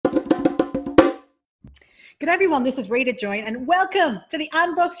Good everyone, this is Rita Join and welcome to the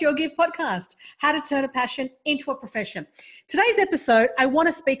Unbox Your Gift podcast, how to turn a passion into a profession. Today's episode, I want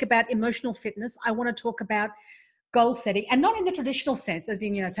to speak about emotional fitness. I want to talk about goal setting and not in the traditional sense, as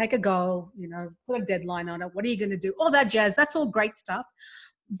in, take a goal, put a deadline on it. What are you going to do? All that jazz, that's all great stuff.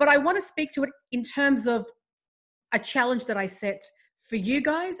 But I want to speak to it in terms of a challenge that I set for you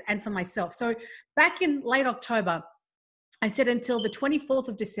guys and for myself. So back in late October, I said until the 24th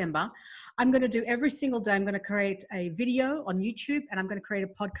of December, I'm going to do every single day, I'm going to create a video on YouTube and I'm going to create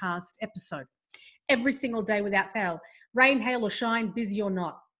a podcast episode every single day without fail, rain, hail or shine, busy or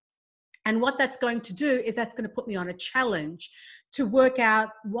not. And what that's going to do is that's going to put me on a challenge to work out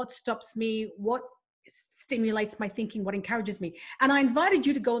what stops me, what stimulates my thinking, what encourages me. And I invited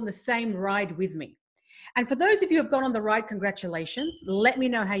you to go on the same ride with me. And for those of you who have gone on the ride, congratulations. Let me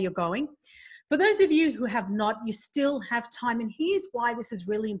know how you're going. For those of you who have not, you still have time. And here's why this is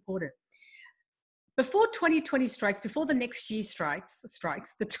really important. Before 2020 strikes, before the next year strikes,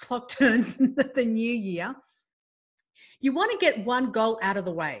 the clock turns the new year, you want to get one goal out of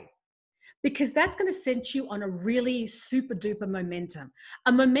the way because that's going to send you on a really super duper momentum,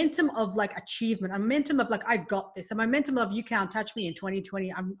 a momentum of like achievement, a momentum of like, I got this, a momentum of you can't touch me in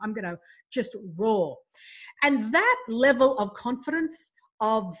 2020. I'm going to just roar. And that level of confidence,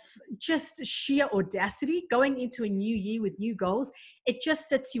 of just sheer audacity going into a new year with new goals, it just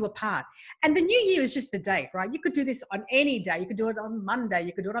sets you apart. And the new year is just a date, right? You could do this on any day. You could do it on Monday.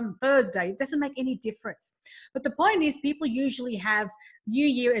 You could do it on Thursday. It doesn't make any difference. But the point is people usually have new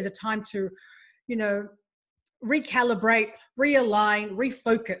year as a time to, recalibrate, realign,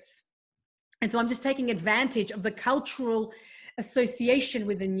 refocus. And so I'm just taking advantage of the cultural association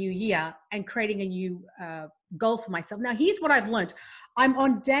with the new year and creating a new goal for myself. Now, here's what I've learned. I'm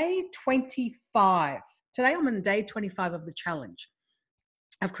on day 25. Today, I'm on day 25 of the challenge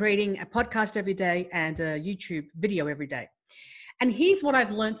of creating a podcast every day and a YouTube video every day. And here's what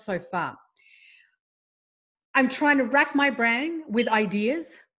I've learned so far. I'm trying to rack my brain with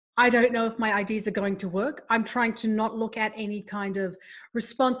ideas. I don't know if my ideas are going to work. I'm trying to not look at any kind of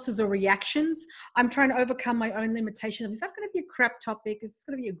responses or reactions. I'm trying to overcome my own limitations. Is that going to be a crap topic? Is this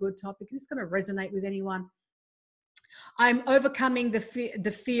going to be a good topic? Is this going to resonate with anyone? I'm overcoming the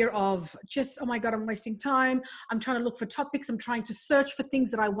fear of just, oh my God, I'm wasting time. I'm trying to look for topics. I'm trying to search for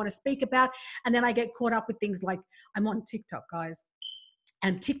things that I want to speak about. And then I get caught up with things like I'm on TikTok, guys.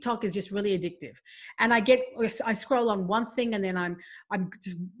 And TikTok is just really addictive. And I scroll on one thing and then I'm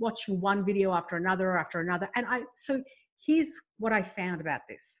just watching one video after another. So here's what I found about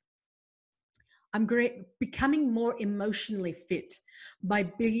this. I'm becoming more emotionally fit by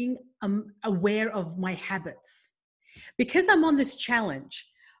being aware of my habits. Because I'm on this challenge,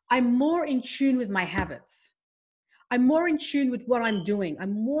 I'm more in tune with my habits. I'm more in tune with what I'm doing.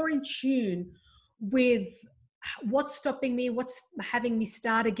 I'm more in tune with what's stopping me, what's having me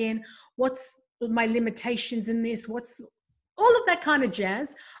start again, what's my limitations in this, what's all of that kind of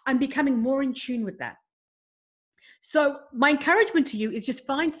jazz. I'm becoming more in tune with that. So my encouragement to you is just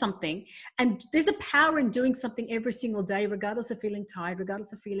find something, and there's a power in doing something every single day, regardless of feeling tired,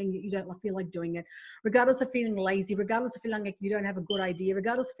 regardless of feeling you don't feel like doing it, regardless of feeling lazy, regardless of feeling like you don't have a good idea,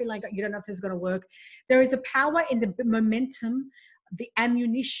 regardless of feeling like you don't know if this is going to work. There is a power in the momentum, the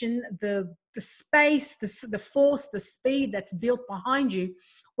ammunition, the space, the force, the speed that's built behind you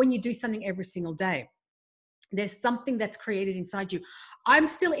when you do something every single day. There's something that's created inside you. I'm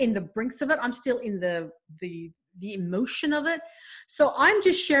still in the brinks of it. I'm still in the emotion of it. So I'm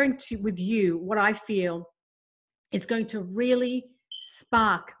just sharing with you what I feel is going to really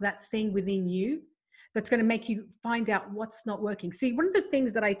spark that thing within you that's going to make you find out what's not working. See, one of the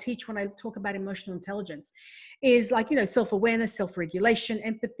things that I teach when I talk about emotional intelligence is like, self-awareness, self-regulation,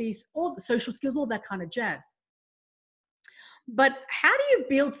 empathy, all the social skills, all that kind of jazz. But how do you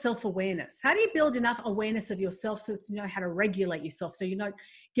build self-awareness? How do you build enough awareness of yourself so that you know how to regulate yourself? So you're not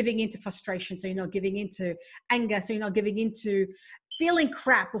giving into frustration, so you're not giving into anger, so you're not giving into feeling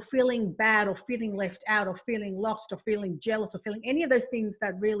crap or feeling bad or feeling left out or feeling lost or feeling jealous or feeling any of those things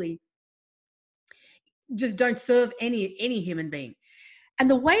that really just don't serve any human being. And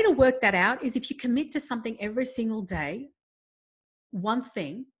the way to work that out is if you commit to something every single day, one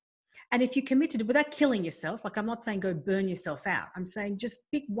thing. And if you commit to it without killing yourself, like I'm not saying go burn yourself out. I'm saying just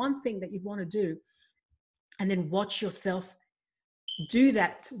pick one thing that you want to do and then watch yourself do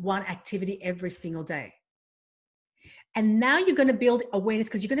that one activity every single day. And now you're going to build awareness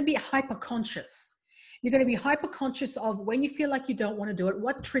because you're going to be hyper conscious. You're going to be hyper conscious of when you feel like you don't want to do it,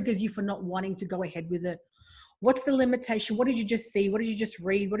 what triggers you for not wanting to go ahead with it. What's the limitation? What did you just see? What did you just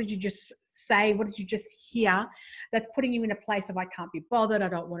read? What did you just say? What did you just hear? That's putting you in a place of I can't be bothered. I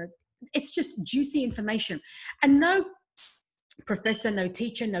don't want to it's just juicy information. And no professor, no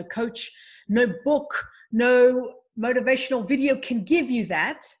teacher, no coach, no book, no motivational video can give you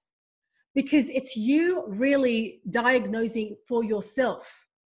that, because it's you really diagnosing for yourself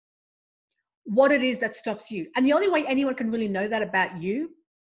what it is that stops you. And the only way anyone can really know that about you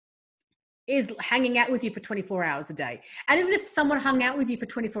is hanging out with you for 24 hours a day. And even if someone hung out with you for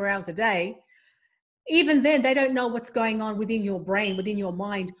 24 hours a day, even then they don't know what's going on within your brain, within your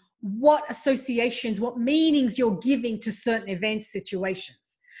mind, what associations, what meanings you're giving to certain events,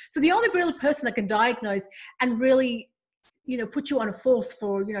 situations. So the only real person that can diagnose and really, put you on a force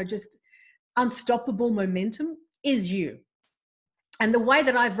for, just unstoppable momentum is you. And the way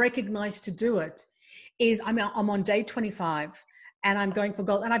that I've recognized to do it is I'm on day 25 and I'm going for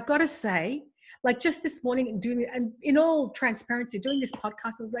gold. And I've got to say, like just this morning and in all transparency, doing this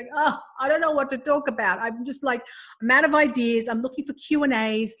podcast, I was like, I don't know what to talk about. I'm just like, I'm out of ideas. I'm looking for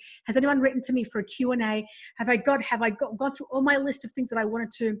Q&As. Has anyone written to me for a Q&A? Have I gone through all my list of things that I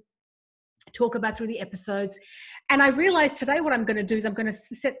wanted to talk about through the episodes? And I realized today what I'm going to do is I'm going to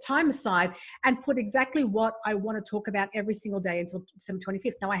set time aside and put exactly what I want to talk about every single day until December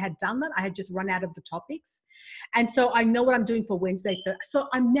 25th. Now I had done that. I had just run out of the topics. And so I know what I'm doing for Wednesday. So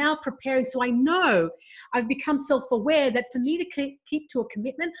I'm now preparing. So I know I've become self-aware that for me to keep to a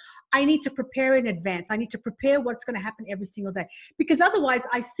commitment, I need to prepare in advance. I need to prepare what's going to happen every single day, because otherwise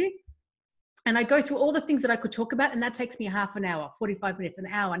I sit and I go through all the things that I could talk about, and that takes me half an hour, 45 minutes, an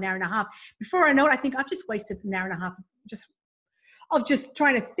hour and a half. Before I know it, I think I've just wasted an hour and a half of just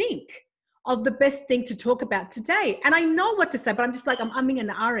trying to think of the best thing to talk about today. And I know what to say, but I'm just like, I'm umming and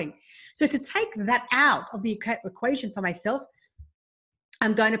ahhing. So to take that out of the equation for myself,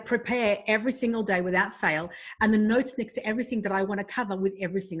 I'm going to prepare every single day without fail, and the notes next to everything that I want to cover with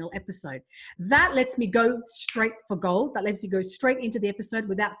every single episode. That lets me go straight for gold. That lets me go straight into the episode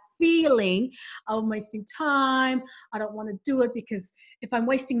without feeling I'm wasting time. I don't want to do it, because if I'm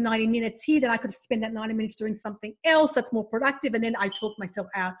wasting 90 minutes here, then I could spend that 90 minutes doing something else that's more productive. And then I talk myself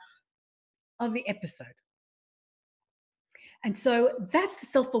out of the episode. And so that's the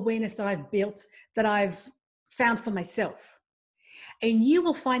self-awareness that I've built, that I've found for myself. And you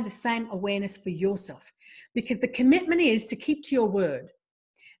will find the same awareness for yourself, because the commitment is to keep to your word.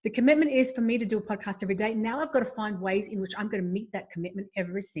 The commitment is for me to do a podcast every day. Now I've got to find ways in which I'm going to meet that commitment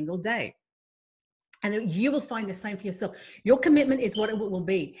every single day. And you will find the same for yourself. Your commitment is what it will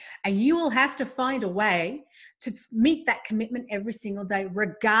be. And you will have to find a way to meet that commitment every single day,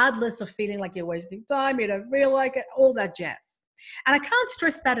 regardless of feeling like you're wasting time, you don't feel like it, all that jazz. And I can't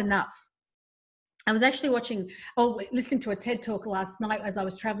stress that enough. I was actually listening to a TED Talk last night as I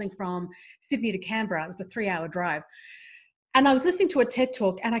was traveling from Sydney to Canberra. It was a 3-hour drive. And I was listening to a TED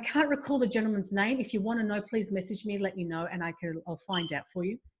Talk, and I can't recall the gentleman's name. If you want to know, please message me, let me know, and I'll find out for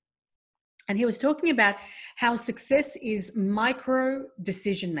you. And he was talking about how success is micro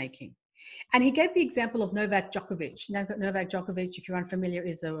decision making. And he gave the example of Novak Djokovic. Novak Djokovic, if you're unfamiliar,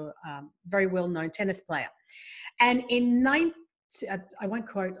 is a very well-known tennis player. And I won't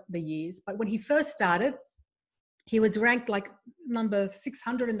quote the years, but when he first started, he was ranked like number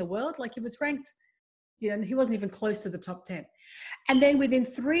 600 in the world. Like he was ranked, he wasn't even close to the top 10. And then within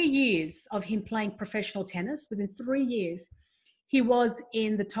 3 years of him playing professional tennis, within 3 years, he was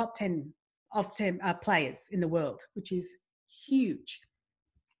in the top 10 of 10 players in the world, which is huge.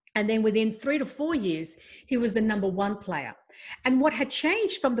 And then within 3 to 4 years, he was the number 1 player. And what had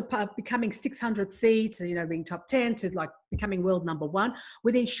changed from becoming 600C to, being top 10 to like becoming world number 1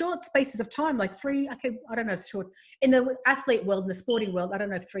 within short spaces of time, like I don't know if short, in the athlete world, in the sporting world, I don't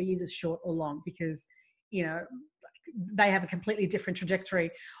know if 3 years is short or long, because, they have a completely different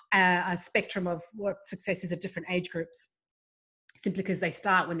trajectory, a spectrum of what success is at different age groups, simply because they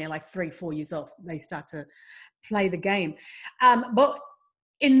start when they're like 3-4 years old, they start to play the game. But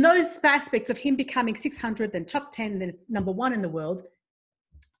in those aspects of him becoming 600, then top 10, then number 1 in the world,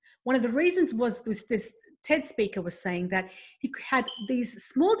 one of the reasons was this TED speaker was saying that he had these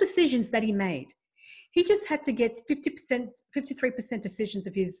small decisions that he made. He just had to get 50%, 53% decisions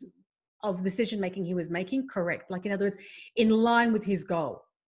of decision-making he was making correct. Like, in other words, in line with his goal.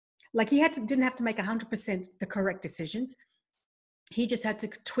 Like he didn't have to make 100% the correct decisions. He just had to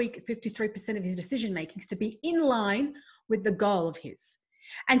tweak 53% of his decision-makings to be in line with the goal of his.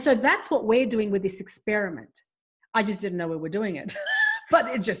 And so that's what we're doing with this experiment. I just didn't know we were doing it, but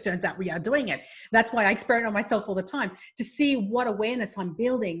it just turns out we are doing it. That's why I experiment on myself all the time, to see what awareness I'm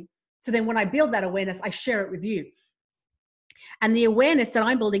building. So then when I build that awareness, I share it with you. And the awareness that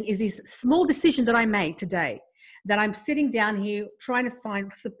I'm building is this small decision that I made today. that I'm sitting down here trying to find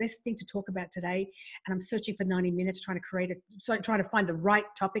what's the best thing to talk about today. And I'm searching for 90 minutes, trying to find the right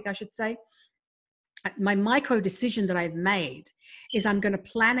topic, I should say. My micro decision that I've made is I'm going to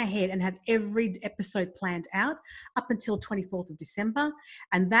plan ahead and have every episode planned out up until 24th of December.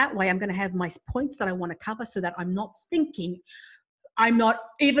 And that way I'm going to have my points that I want to cover so that I'm not thinking, I'm not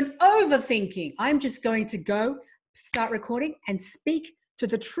even overthinking. I'm just going to go start recording and speak to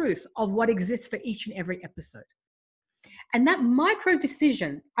the truth of what exists for each and every episode. And that micro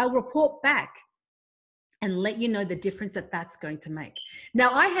decision, I'll report back and let you know the difference that that's going to make.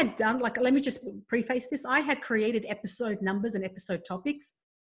 Now, I had done, let me just preface this. I had created episode numbers and episode topics,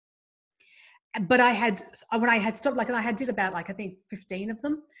 but when I had stopped, I did about I think 15 of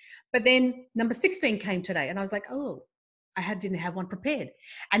them, but then number 16 came today and I was like, oh, didn't have one prepared.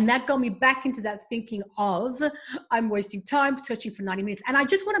 And that got me back into that thinking of, I'm wasting time searching for 90 minutes. And I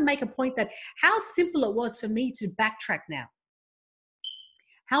just want to make a point that how simple it was for me to backtrack now.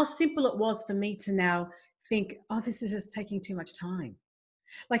 How simple it was for me to now think, oh, this is just taking too much time.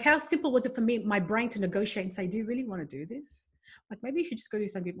 Like, how simple was it for me, my brain, to negotiate and say, do you really want to do this? Like, maybe you should just go do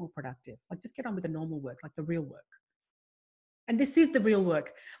something a bit more productive. Like, just get on with the normal work, like the real work. And this is the real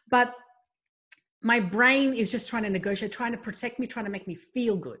work. But my brain is just trying to negotiate, trying to protect me, trying to make me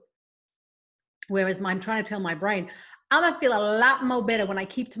feel good. Whereas I'm trying to tell my brain, I'm going to feel a lot more better when I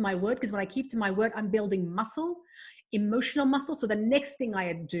keep to my word, because when I keep to my word, I'm building muscle, emotional muscle. So the next thing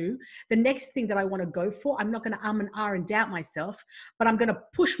I do, the next thing that I want to go for, I'm not going to and ah and doubt myself, but I'm going to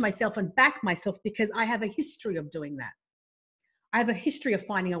push myself and back myself because I have a history of doing that. I have a history of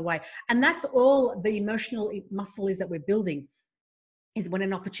finding a way. And that's all the emotional muscle is that we're building, is when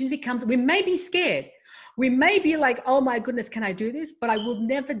an opportunity comes, we may be scared. We may be like, oh my goodness, can I do this? But I will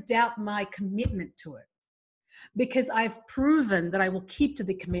never doubt my commitment to it, because I've proven that I will keep to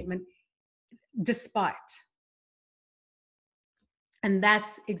the commitment despite. And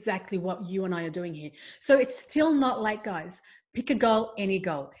that's exactly what you and I are doing here. So it's still not late, guys. Pick a goal, any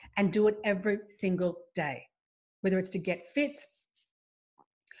goal, and do it every single day. Whether it's to get fit,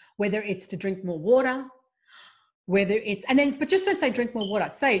 whether it's to drink more water, but just don't say drink more water.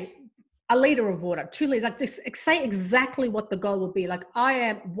 Say a liter of water, 2 liters. Like, just say exactly what the goal will be. Like, I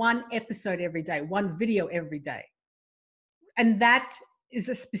am 1 episode every day, 1 video every day. And that is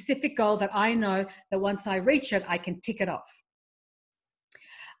a specific goal that I know that once I reach it, I can tick it off.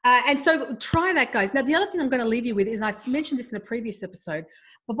 And so try that, guys. Now, the other thing I'm going to leave you with is, and I've mentioned this in a previous episode,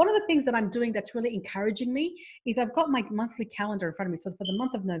 but one of the things that I'm doing that's really encouraging me is I've got my monthly calendar in front of me. So for the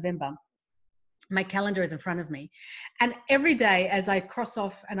month of November, my calendar is in front of me. And every day as I cross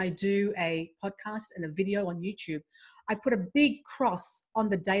off and I do a podcast and a video on YouTube, I put a big cross on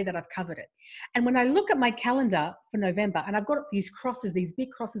the day that I've covered it. And when I look at my calendar for November, and I've got these crosses, these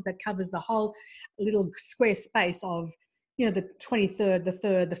big crosses that covers the whole little square space of, the 23rd, the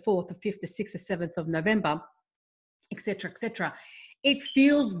 3rd, the 4th, the 5th, the 6th, the 7th of November, etc., etc. It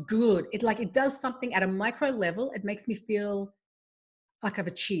feels good. It does something at a micro level. It makes me feel like I've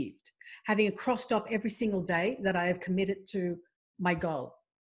achieved, having it crossed off every single day that I have committed to my goal.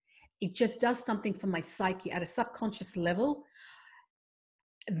 It just does something for my psyche at a subconscious level.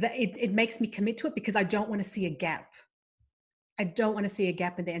 That it makes me commit to it, because I don't want to see a gap. I don't want to see a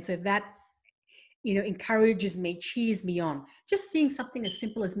gap in there. And so that, encourages me, cheers me on. Just seeing something as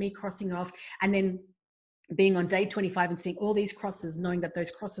simple as me crossing off and then being on day 25 and seeing all these crosses, knowing that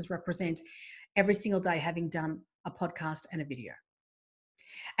those crosses represent every single day having done a podcast and a video.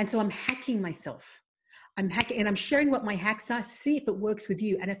 And so I'm hacking myself. And I'm sharing what my hacks are to see if it works with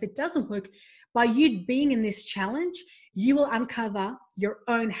you. And if it doesn't work, by you being in this challenge, you will uncover your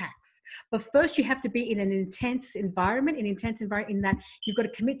own hacks. But first you have to be in an intense environment in that you've got to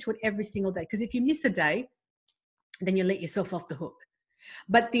commit to it every single day. Because if you miss a day, then you let yourself off the hook.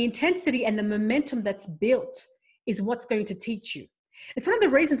 But the intensity and the momentum that's built is what's going to teach you. It's one of the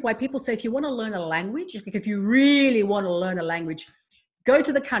reasons why people say, if you want to learn a language, if you really want to learn a language, go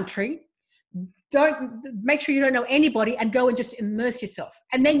to the country, make sure you don't know anybody, and go and just immerse yourself.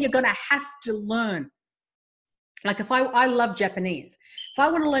 And then you're going to have to learn. Like I love Japanese. If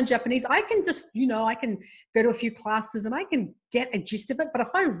I want to learn Japanese, I can just, I can go to a few classes and I can get a gist of it. But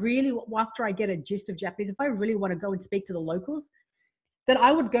after I get a gist of Japanese, if I really want to go and speak to the locals, then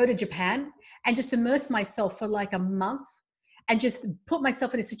I would go to Japan and just immerse myself for like a month and just put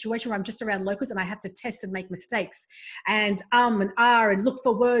myself in a situation where I'm just around locals and I have to test and make mistakes and and and look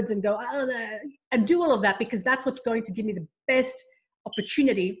for words and go, and do all of that, because that's what's going to give me the best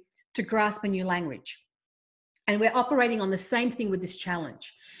opportunity to grasp a new language. And we're operating on the same thing with this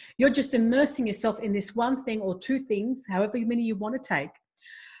challenge. You're just immersing yourself in this one thing or 2 things, however many you want to take,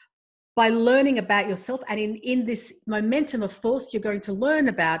 by learning about yourself. And in this momentum of force, you're going to learn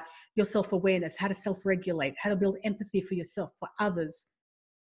about your self-awareness, how to self-regulate, how to build empathy for yourself, for others,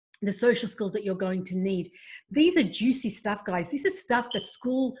 the social skills that you're going to need. These are juicy stuff, guys. This is stuff that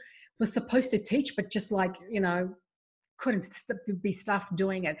school was supposed to teach, but just like, couldn't be stuff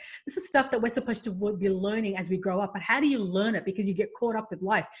doing it. This is stuff that we're supposed to be learning as we grow up. But how do you learn it? Because you get caught up with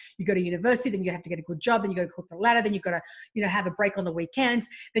life. You go to university, then you have to get a good job, then you go to corporate ladder, then you've got to, have a break on the weekends,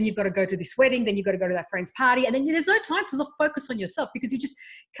 then you've got to go to this wedding, then you've got to go to that friend's party, and then there's no time to focus on yourself because you're just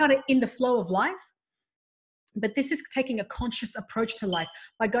kind of in the flow of life. But this is taking a conscious approach to life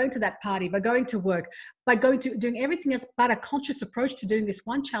by going to that party, by going to work, by doing everything else but a conscious approach to doing this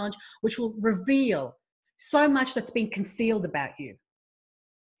one challenge, which will reveal so much that's been concealed about you.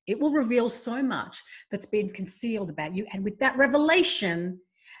 It will reveal so much that's been concealed about you. And with that revelation,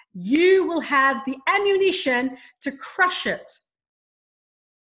 you will have the ammunition to crush it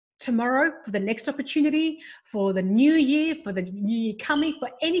tomorrow, for the next opportunity, for the new year, for the new year coming, for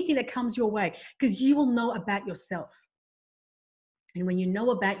anything that comes your way, because you will know about yourself. And when you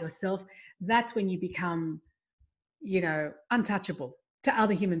know about yourself, that's when you become, untouchable to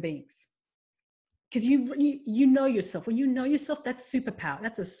other human beings. Because you know yourself. When you know yourself, that's superpower.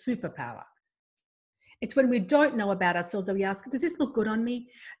 That's a superpower. It's when we don't know about ourselves that we ask, does this look good on me?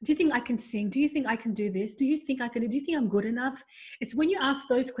 Do you think I can sing? Do you think I can do this? Do you think I'm good enough? It's when you ask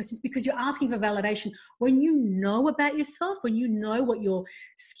those questions because you're asking for validation. When you know about yourself, when you know what your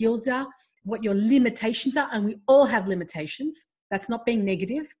skills are, what your limitations are, and we all have limitations. That's not being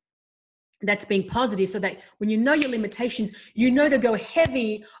negative. That's being positive, so that when you know your limitations, you know to go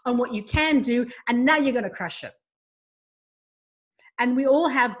heavy on what you can do, and now you're going to crush it. And we all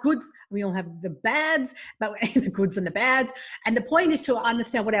have goods, we all have the bads, but the goods and the bads. And the point is to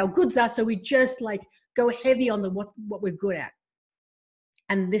understand what our goods are, so we just go heavy on what we're good at.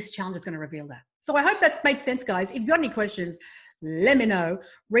 And this challenge is going to reveal that. So I hope that makes sense, guys. If you've got any questions, let me know.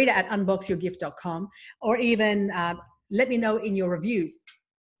 Read it at unboxyourgift.com, or even let me know in your reviews.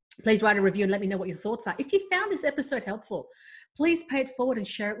 Please write a review and let me know what your thoughts are. If you found this episode helpful, please pay it forward and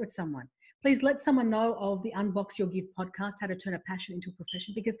share it with someone. Please let someone know of the Unbox Your Gift podcast, how to turn a passion into a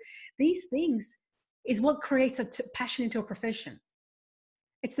profession, because these things is what creates a passion into a profession.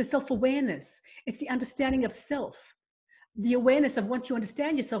 It's the self-awareness. It's the understanding of self. The awareness of, once you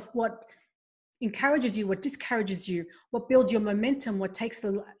understand yourself, what encourages you, what discourages you, what builds your momentum, what takes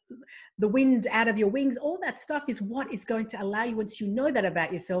the wind out of your wings, all that stuff is what is going to allow you, once you know that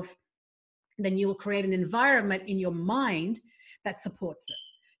about yourself, then you will create an environment in your mind that supports it.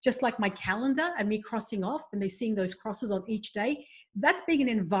 Just like my calendar and me crossing off and they're seeing those crosses on each day, that's being an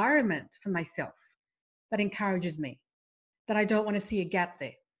environment for myself that encourages me, that I don't want to see a gap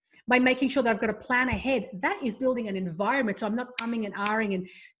there. By making sure that I've got a plan ahead, that is building an environment. So I'm not umming and ahhing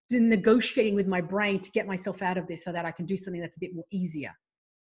and negotiating with my brain to get myself out of this so that I can do something that's a bit more easier.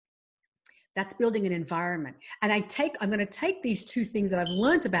 That's building an environment. And I'm going to take these two things that I've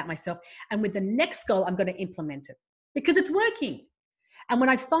learned about myself, and with the next goal, I'm going to implement it because it's working. And when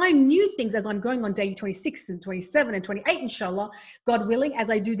I find new things as I'm going on day 26 and 27 and 28, inshallah, God willing, as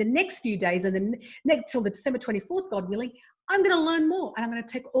I do the next few days and then next till the December 24th, God willing, I'm going to learn more, and I'm going to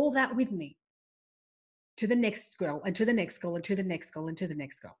take all that with me to the next goal and to the next goal and to the next goal and to the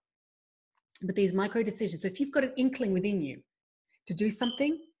next goal. But these micro decisions, if you've got an inkling within you to do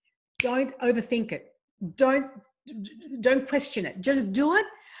something, don't overthink it. Don't question it. Just do it,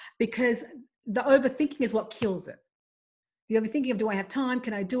 because the overthinking is what kills it. The overthinking of, do I have time?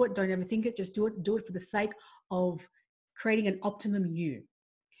 Can I do it? Don't overthink it. Just do it. Do it for the sake of creating an optimum you,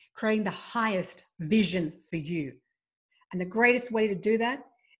 creating the highest vision for you. And the greatest way to do that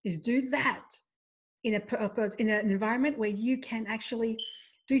is do that in an environment where you can actually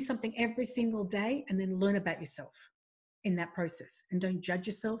do something every single day and then learn about yourself in that process. And don't judge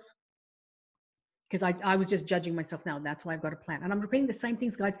yourself, because I was just judging myself now. That's why I've got a plan. And I'm repeating the same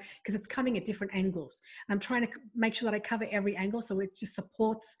things, guys, because it's coming at different angles. And I'm trying to make sure that I cover every angle so it just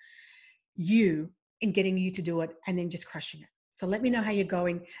supports you in getting you to do it and then just crushing it. So let me know how you're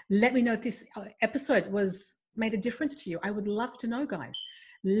going. Let me know if this episode made a difference to you. I would love to know, guys.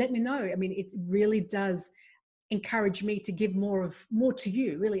 Let me know. I mean, it really does encourage me to give more to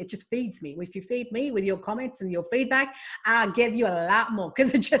you. Really, it just feeds me. If you feed me with your comments and your feedback, I'll give you a lot more,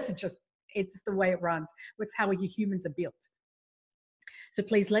 because it's just the way it runs with how we humans are built. So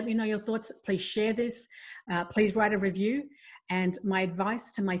please let me know your thoughts. Please share this. Please write a review. And my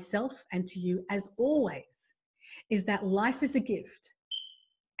advice to myself and to you, as always, is that life is a gift.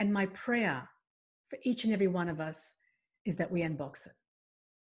 And my prayer for each and every one of us is that we unbox it.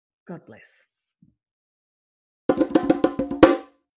 God bless.